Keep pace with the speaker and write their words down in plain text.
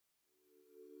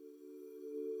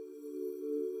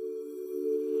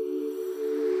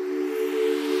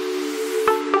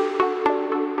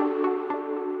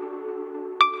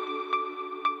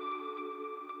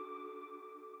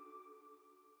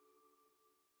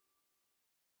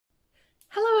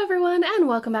Hello everyone and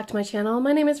welcome back to my channel.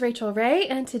 My name is Rachel Ray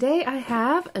and today I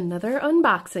have another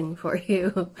unboxing for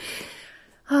you.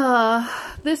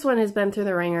 This one has been through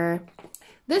the ringer.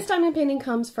 This diamond painting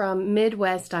comes from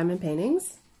Midwest Diamond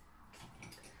Paintings.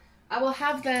 I will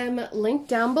have them linked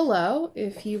down below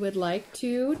if you would like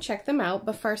to check them out,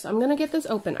 but first I'm going to get this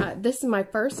open. This is my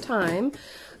first time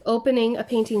opening a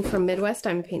painting from Midwest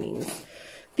Diamond Paintings.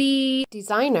 The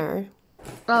designer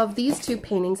of these two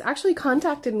paintings actually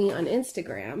contacted me on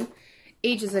Instagram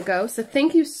ages ago, so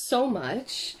thank you so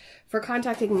much for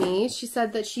contacting me. She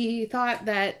said that she thought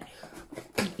that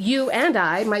you and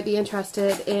I might be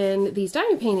interested in these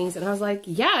diamond paintings, and I was like,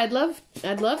 yeah, I'd love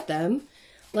them.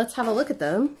 Let's have a look at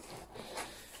them.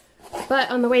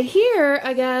 But on the way here,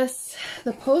 I guess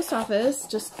the post office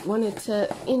just wanted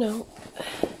to, you know,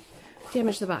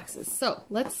 damage the boxes. So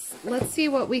let's see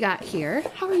what we got here.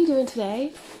 How are you doing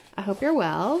today? I hope you're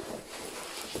well.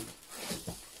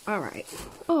 All right.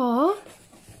 Aw.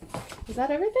 Is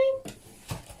that everything?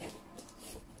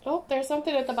 Oh, there's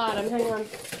something at the bottom. Hang on.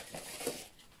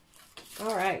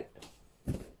 All right.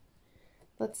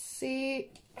 Let's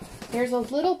see. There's a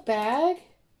little bag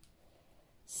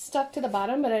stuck to the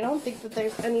bottom, but I don't think that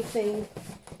there's anything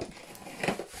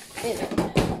in it.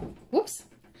 Whoops.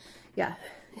 Yeah.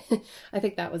 I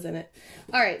think that was in it.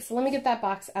 All right, so let me get that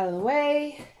box out of the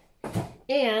way.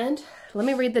 And let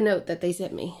me read the note that they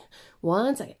sent me.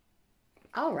 One second.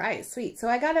 All right, sweet. So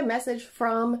I got a message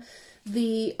from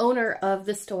the owner of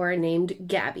the store named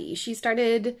Gabby. She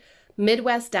started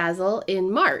Midwest Dazzle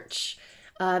in March.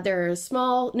 They're a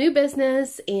small new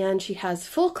business, and she has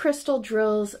full crystal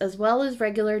drills as well as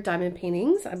regular diamond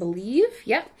paintings, I believe.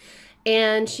 Yep.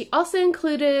 And she also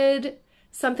included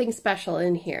something special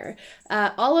in here.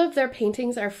 All of their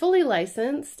paintings are fully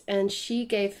licensed, and she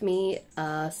gave me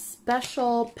a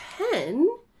special pen,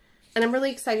 and I'm really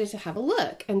excited to have a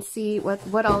look and see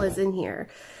what all is in here.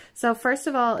 So first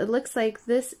of all, it looks like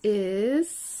this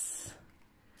is,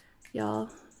 y'all,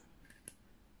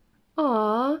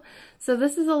 aw, so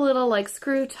this is a little like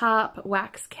screw top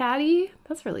wax caddy.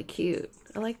 That's really cute.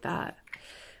 I like that.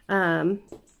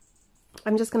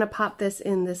 I'm just going to pop this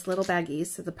in this little baggie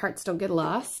so the parts don't get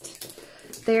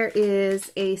lost. There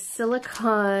is a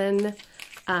silicone,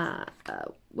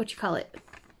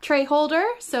 tray holder.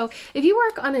 So if you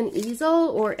work on an easel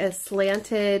or a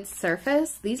slanted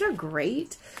surface, these are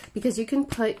great because you can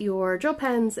put your drill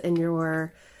pens and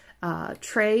your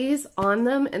trays on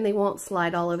them and they won't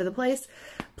slide all over the place.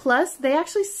 Plus, they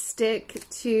actually stick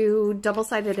to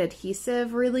double-sided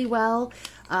adhesive really well.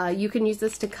 You can use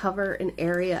this to cover an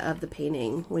area of the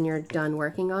painting when you're done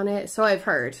working on it. So I've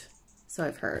heard.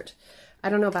 I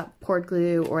don't know about poured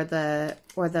glue or the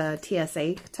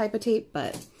TSA type of tape,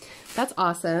 but that's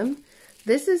awesome.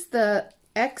 This is the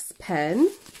X pen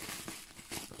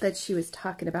that she was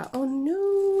talking about. Oh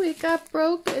no, it got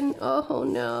broken. Oh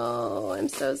no, I'm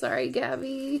so sorry,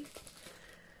 Gabby.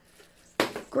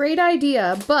 Great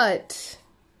idea, but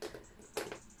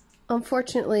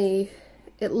unfortunately,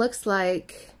 it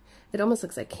almost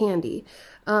looks like candy.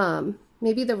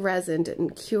 Maybe the resin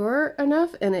didn't cure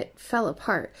enough and it fell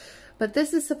apart. But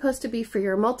this is supposed to be for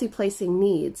your multi-placing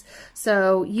needs.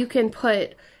 So you can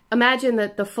imagine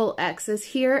that the full X is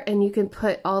here and you can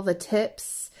put all the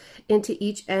tips into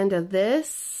each end of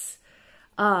this.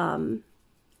 I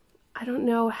don't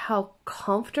know how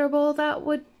comfortable that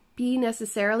would be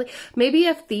necessarily. Maybe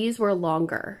if these were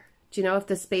longer, do you know, if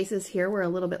the spaces here were a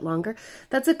little bit longer.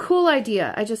 That's a cool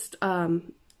idea. I just the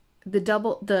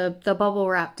bubble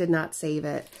wrap did not save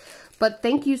it. But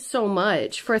thank you so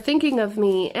much for thinking of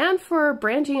me and for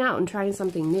branching out and trying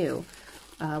something new.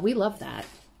 We love that.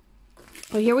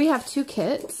 Well, here we have two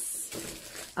kits.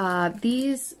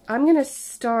 These, I'll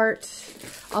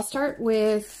start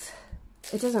with,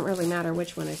 it doesn't really matter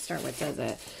which one I start with, does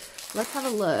it? Let's have a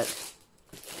look.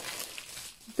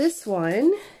 This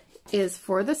one is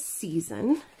for the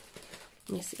season.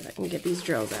 Let me see if I can get these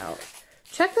drills out.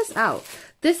 Check this out.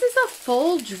 This is a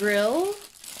full drill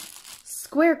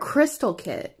square crystal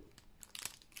kit.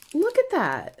 Look at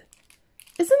that.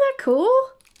 Isn't that cool?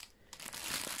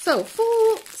 So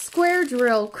full square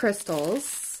drill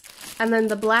crystals, and then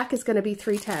the black is going to be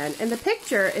 310. And the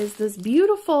picture is this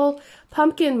beautiful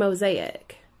pumpkin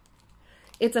mosaic.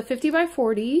 It's a 50 by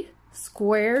 40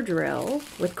 square drill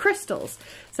with crystals.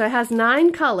 So it has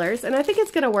 9 colors, and I think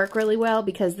it's going to work really well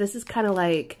because this is kind of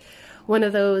like one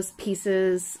of those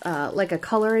pieces, like a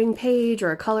coloring page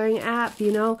or a coloring app, you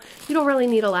know. You don't really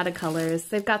need a lot of colors.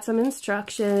 They've got some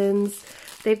instructions.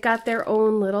 They've got their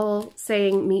own little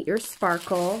saying, meet your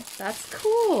sparkle. That's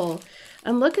cool.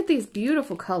 And look at these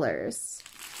beautiful colors.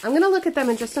 I'm going to look at them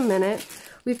in just a minute.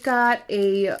 We've got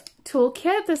a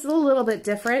toolkit. This is a little bit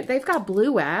different. They've got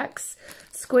blue wax,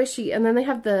 squishy, and then they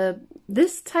have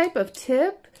this type of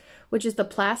tip, which is the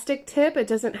plastic tip. It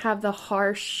doesn't have the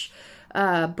harsh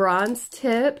bronze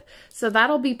tip. So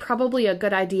that'll be probably a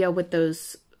good idea with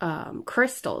those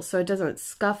crystals, so it doesn't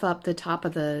scuff up the top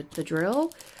of the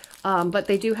drill. But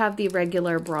they do have the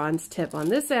regular bronze tip on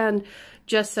this end,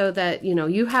 just so that, you know,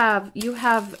 you have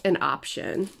an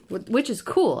option, which is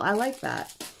cool. I like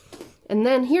that. And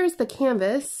then here's the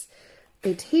canvas.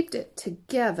 They taped it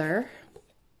together.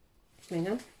 Hang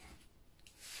on.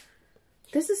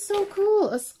 This is so cool,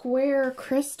 a square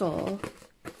crystal.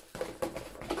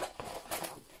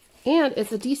 And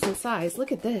it's a decent size.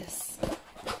 Look at this.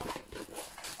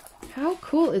 How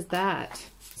cool is that?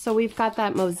 So we've got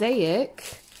that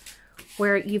mosaic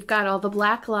where you've got all the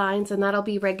black lines, and that'll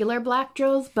be regular black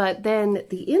drills, but then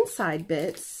the inside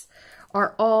bits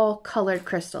are all colored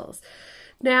crystals.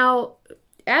 Now,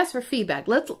 as for feedback,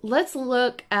 let's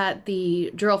look at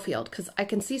the drill field, because I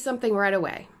can see something right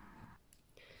away.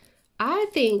 I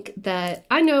think that,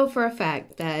 I know for a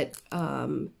fact that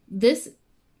this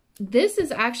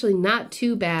is actually not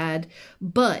too bad,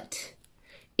 but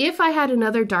if I had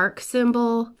another dark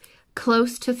symbol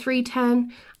close to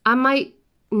 310, I might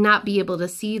not be able to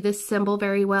see this symbol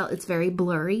very well. It's very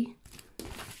blurry.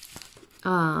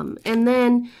 And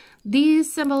then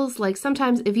these symbols, like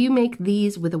sometimes if you make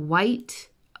these with a white,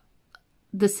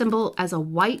 the symbol as a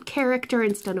white character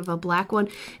instead of a black one,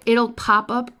 it'll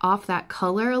pop up off that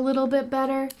color a little bit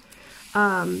better.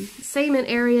 Same in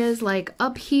areas like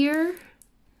up here.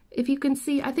 If you can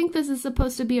see, I think this is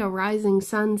supposed to be a rising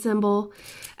sun symbol,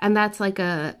 and that's like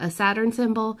a Saturn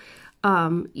symbol.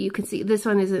 You can see this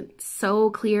one isn't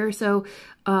so clear, so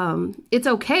it's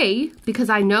okay, because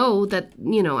I know that,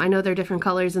 you know, I know they're different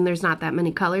colors and there's not that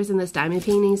many colors in this diamond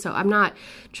painting, so I'm not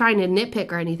trying to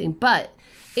nitpick or anything. But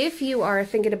if you are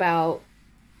thinking about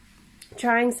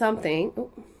trying something, oh,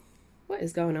 what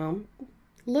is going on?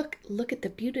 Look at the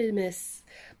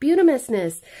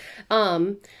beautimousness.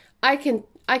 I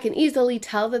can easily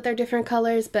tell that they're different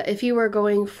colors, but if you were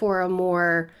going for a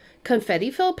more confetti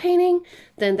filled painting,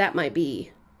 then that might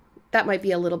be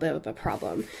a little bit of a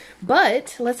problem.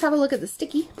 But let's have a look at the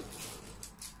sticky.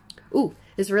 Ooh,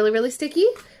 it's really, really sticky.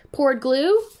 Poured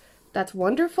glue. That's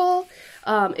wonderful.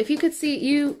 If you could see,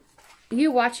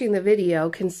 you watching the video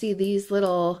can see these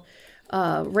little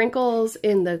wrinkles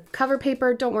in the cover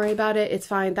paper. Don't worry about it. It's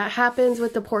fine. That happens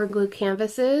with the poured glue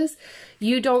canvases.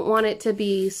 You don't want it to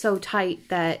be so tight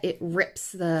that it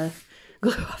rips the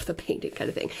glue off the painting, kind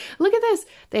of thing. Look at this.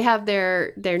 They have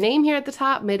their name here at the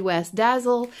top, Midwest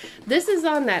Dazzle. This is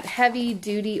on that heavy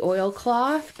duty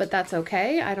oilcloth, but that's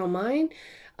okay. I don't mind.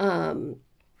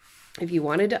 If you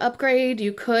wanted to upgrade,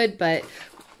 you could, but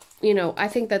you know, I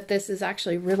think that this is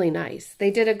actually really nice.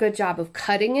 They did a good job of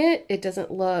cutting it. It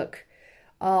doesn't look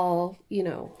all, you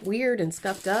know, weird and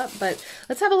scuffed up, but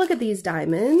let's have a look at these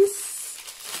diamonds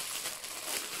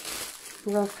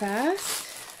real fast.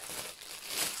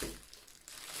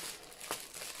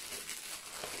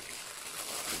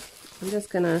 I'm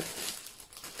just gonna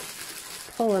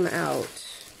pull them out.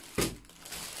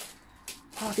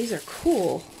 Oh, these are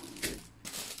cool.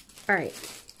 All right.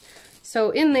 So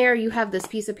in there you have this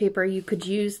piece of paper. You could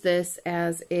use this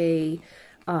as a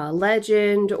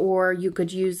legend, or you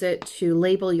could use it to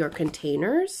label your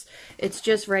containers. It's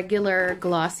just regular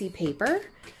glossy paper.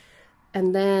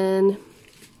 And then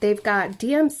they've got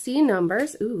DMC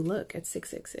numbers. Ooh, look, it's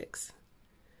 666.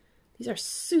 These are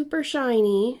super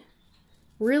shiny.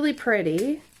 Really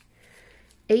pretty.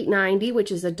 890,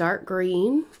 which is a dark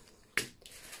green.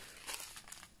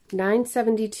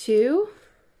 972.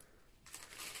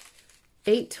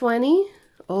 820.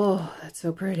 Oh, that's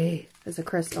so pretty. As a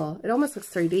crystal. It almost looks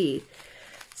 3D.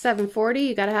 740,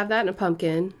 you gotta have that in a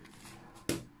pumpkin.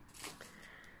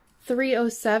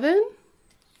 307.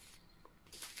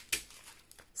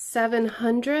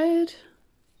 700.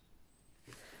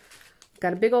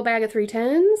 Got a big old bag of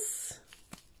 310s.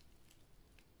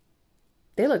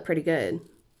 They look pretty good.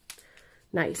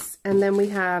 Nice. And then we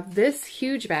have this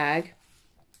huge bag,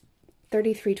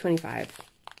 33.25.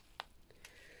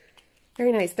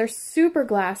 Very nice. They're super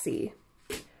glassy.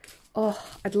 Oh,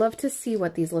 I'd love to see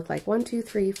what these look like. 1, 2,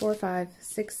 3, 4, 5,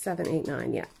 6, 7, 8,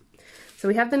 9. Yeah. So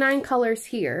we have the 9 colors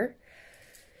here.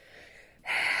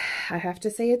 I have to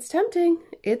say it's tempting.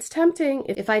 It's tempting.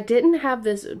 If I didn't have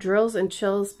this Drills and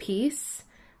Chills piece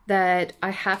that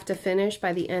I have to finish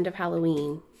by the end of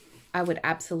Halloween, I would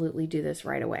absolutely do this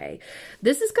right away.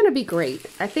 This is going to be great.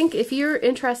 I think if you're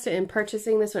interested in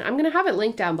purchasing this one, I'm going to have it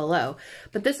linked down below,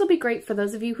 but this will be great for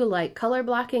those of you who like color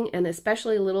blocking and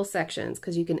especially little sections,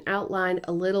 because you can outline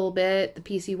a little bit the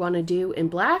piece you want to do in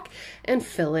black and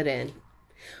fill it in.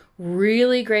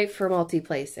 Really great for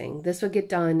multi-placing. This would get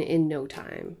done in no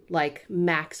time, like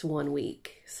max 1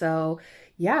 week. So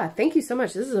yeah, thank you so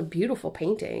much. This is a beautiful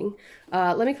painting.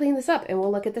 Let me clean this up and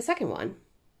we'll look at the second one.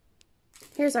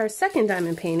 Here's our second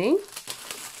diamond painting.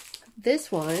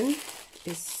 This one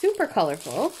is super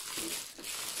colorful.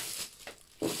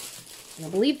 And I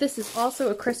believe this is also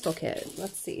a crystal kit.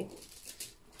 Let's see.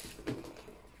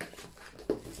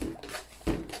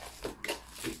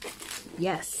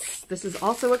 Yes, this is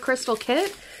also a crystal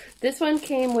kit. This one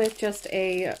came with just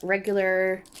a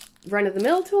regular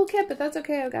run-of-the-mill toolkit, but that's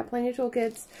okay. I've got plenty of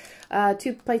toolkits.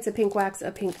 2 plates of pink wax,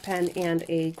 a pink pen, and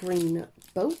a green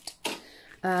boat.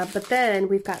 But then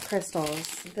we've got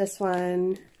crystals. This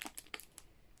one,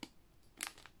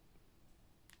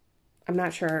 I'm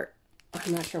not sure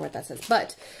what that says,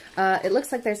 but it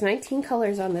looks like there's 19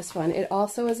 colors on this one. It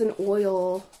also is an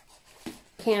oil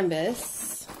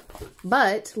canvas,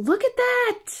 but look at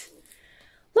that!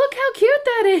 Look how cute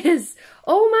that is!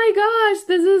 Oh my gosh,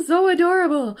 this is so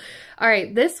adorable. All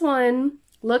right, this one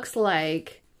looks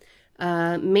like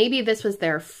maybe this was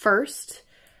their first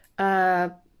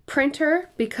printer,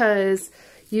 because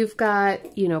you've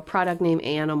got, you know, product name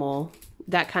animal,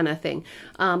 that kind of thing.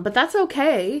 But that's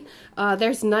okay.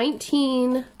 There's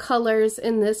 19 colors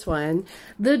in this one.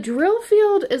 The drill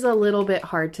field is a little bit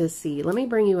hard to see. Let me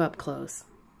bring you up close.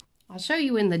 I'll show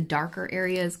you in the darker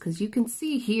areas, because you can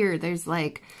see here there's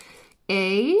like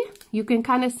A. You can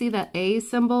kind of see the A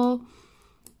symbol,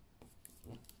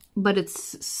 but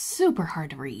it's super hard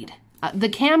to read. The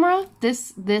camera,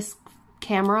 this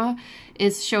camera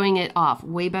is showing it off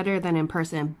way better than in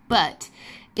person, but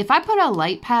if I put a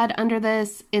light pad under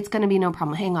this, it's going to be no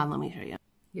problem. Hang on, let me show you.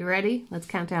 You ready? Let's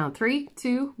count down. 3,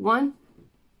 2, 1.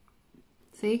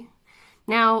 See?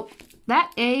 Now,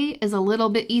 that A is a little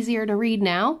bit easier to read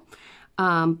now,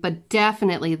 but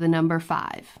definitely the number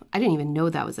 5. I didn't even know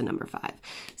that was a number 5.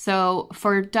 So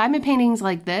for diamond paintings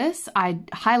like this, I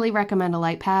highly recommend a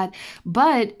light pad,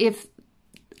 but if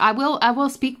I will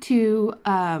speak to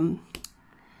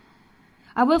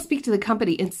the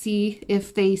company and see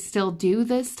if they still do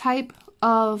this type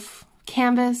of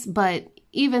canvas, but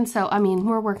even so, I mean,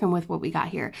 we're working with what we got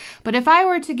here. But if I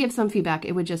were to give some feedback,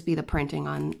 it would just be the printing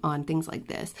on things like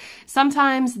this.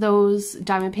 Sometimes those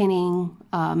diamond painting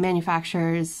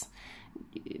manufacturers,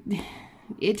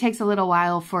 it takes a little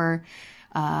while for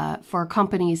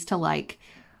companies to like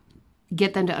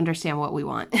get them to understand what we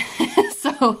want.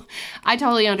 So I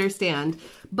totally understand,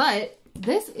 but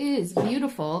this is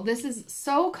beautiful. This is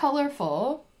so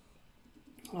colorful.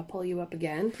 I'll pull you up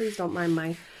again. Please don't mind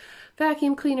my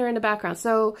vacuum cleaner in the background.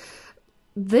 So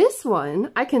this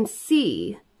one, I can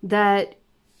see that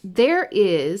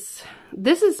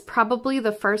this is probably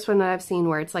the first one that I've seen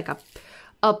where it's like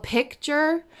a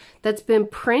picture that's been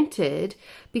printed,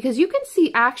 because you can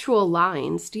see actual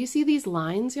lines. Do you see these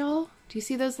lines, y'all? Do you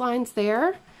see those lines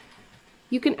there?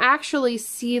 You can actually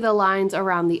see the lines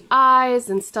around the eyes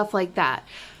and stuff like that.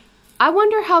 I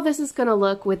wonder how this is going to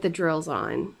look with the drills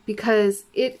on, because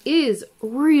it is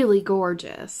really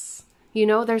gorgeous. You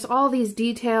know, there's all these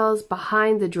details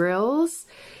behind the drills.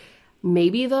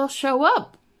 Maybe they'll show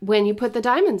up when you put the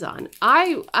diamonds on.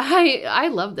 I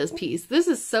love this piece. This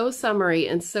is so summery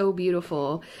and so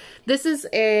beautiful. This is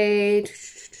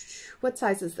what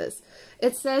size is this?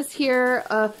 It says here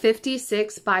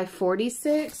 56 by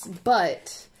 46,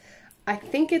 but I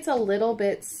think it's a little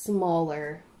bit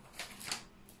smaller.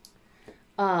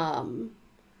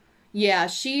 Yeah,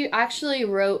 she actually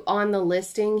wrote on the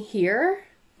listing here,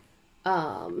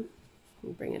 let me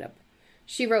bring it up.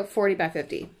 She wrote 40 by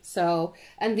 50. So,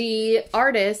 and the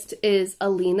artist is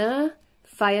Alina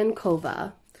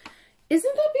Fayankova.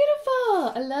 Isn't that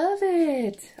beautiful? I love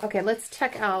it. Okay, let's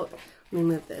check out, let me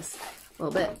move this a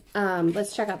little bit.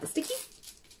 Let's check out the sticky.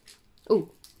 Oh,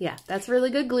 yeah, that's really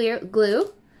good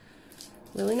glue.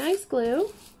 Really nice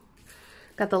glue.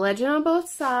 Got the legend on both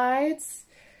sides.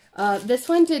 This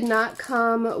one did not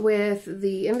come with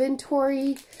the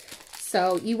inventory,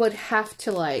 so you would have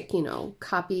to, like, you know,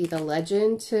 copy the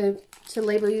legend to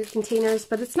label your containers,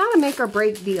 but it's not a make or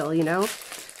break deal, you know?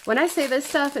 When I say this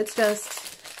stuff, it's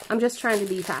just, I'm just trying to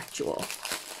be factual.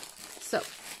 So,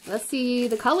 let's see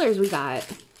the colors we got.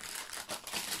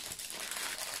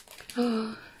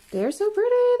 They're so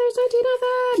pretty. There's 19 of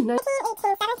them. 19,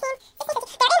 18, 17. They're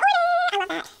in order. I love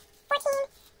that.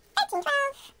 14, 13,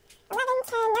 12, 11,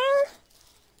 10, 9,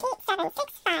 8, 7,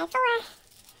 6, 5, 4,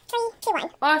 3,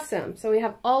 Awesome. So we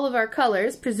have all of our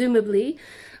colors, presumably,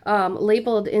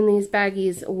 labeled in these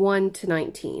baggies 1 to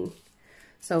 19.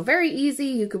 So very easy.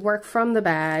 You could work from the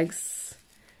bags.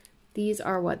 These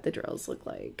are what the drills look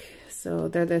like. So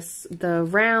they're the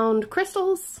round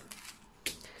crystals.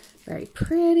 Very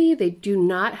pretty. They do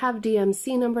not have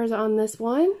DMC numbers on this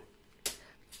one.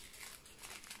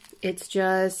 It's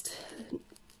just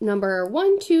number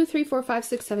 1, 2, 3, 4, 5,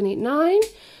 6, 7, 8, 9.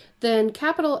 Then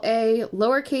capital A,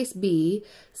 lowercase b,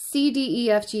 C, D,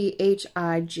 E, F, G, H,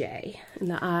 I, J. And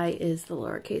the I is the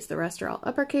lowercase. The rest are all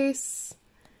uppercase.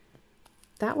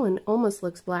 That one almost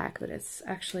looks black, but it's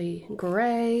actually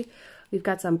gray. We've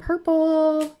got some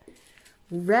purple,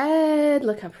 red.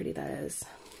 Look how pretty that is.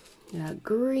 Yeah,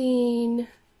 green.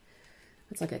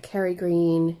 It's like a Kerry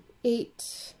green.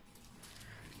 8.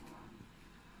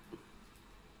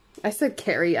 I said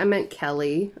Kerry. I meant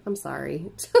Kelly. I'm sorry.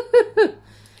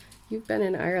 You've been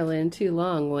in Ireland too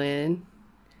long, Wynn.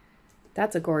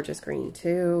 That's a gorgeous green,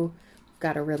 too. We've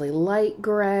got a really light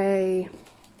gray.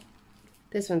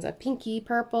 This one's a pinky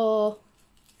purple.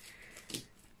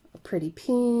 A pretty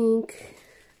pink.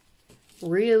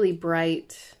 Really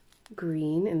bright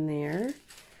green in there.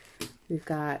 We've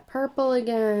got purple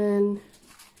again.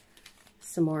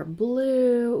 Some more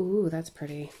blue. Ooh, that's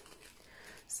pretty.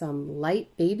 Some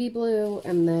light baby blue.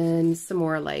 And then some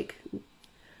more like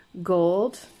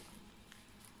gold.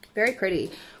 Very pretty.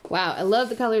 Wow, I love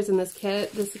the colors in this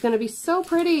kit. This is going to be so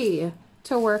pretty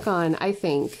to work on, I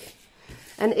think.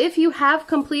 And if you have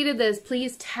completed this,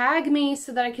 please tag me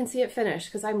so that I can see it finished,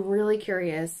 because I'm really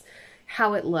curious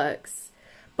how it looks.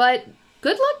 But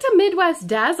good luck to Midwest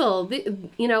Dazzle.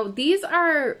 You know, these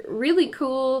are really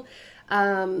cool.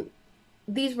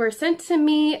 These were sent to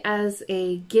me as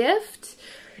a gift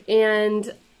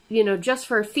and, you know, just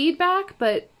for feedback,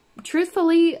 but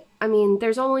truthfully, I mean,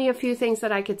 there's only a few things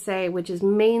that I could say, which is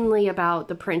mainly about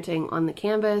the printing on the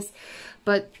canvas.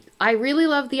 But I really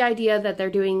love the idea that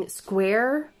they're doing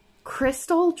square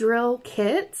crystal drill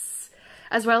kits,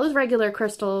 as well as regular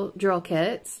crystal drill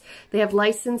kits. They have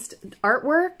licensed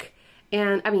artwork,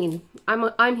 and I mean,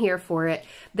 I'm here for it.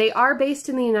 They are based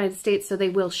in the United States, so they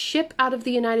will ship out of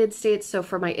the United States. So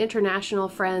for my international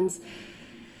friends,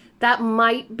 that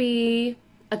might be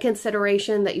a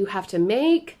consideration that you have to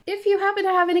make. If you happen to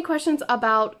have any questions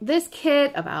about this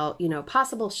kit, about, you know,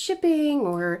 possible shipping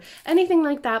or anything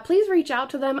like that, please reach out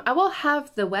to them. I will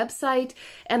have the website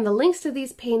and the links to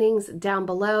these paintings down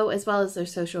below, as well as their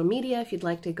social media if you'd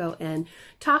like to go and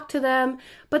talk to them.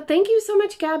 But thank you so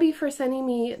much, Gabby, for sending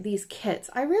me these kits.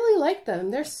 I really like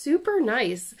them. They're super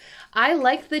nice. I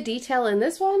like the detail in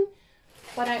this one,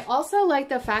 but I also like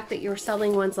the fact that you're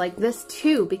selling ones like this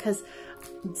too, because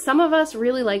some of us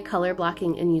really like color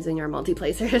blocking and using our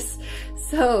multiplacers.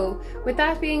 So with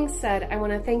that being said, I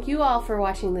want to thank you all for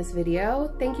watching this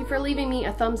video. Thank you for leaving me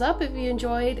a thumbs up if you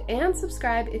enjoyed, and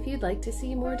subscribe if you'd like to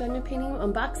see more diamond painting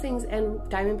unboxings and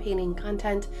diamond painting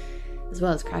content, as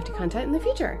well as crafty content in the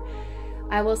future.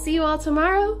 I will see you all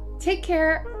tomorrow. Take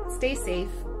care, stay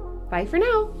safe. Bye for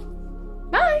now.